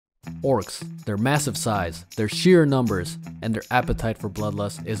Orcs, their massive size, their sheer numbers, and their appetite for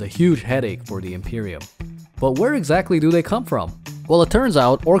bloodlust is a huge headache for the Imperium. But where exactly do they come from? Well, it turns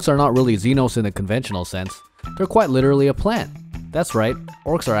out orcs are not really xenos in the conventional sense. They're quite literally a plant. That's right,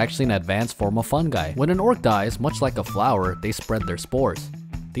 orcs are actually an advanced form of fungi. When an orc dies, much like a flower, they spread their spores.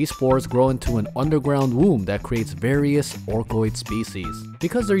 These spores grow into an underground womb that creates various orcoid species.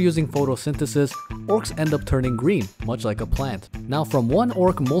 Because they're using photosynthesis, orcs end up turning green, much like a plant. Now from one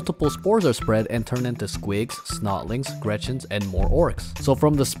orc, multiple spores are spread and turn into squigs, snotlings, gretchens, and more orcs. So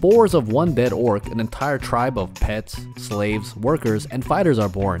from the spores of one dead orc, an entire tribe of pets, slaves, workers, and fighters are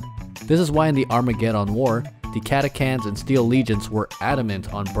born. This is why in the Armageddon War, the Catechans and Steel Legions were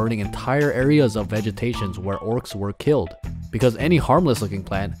adamant on burning entire areas of vegetations where orcs were killed, because any harmless looking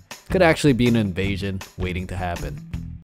plant could actually be an invasion waiting to happen.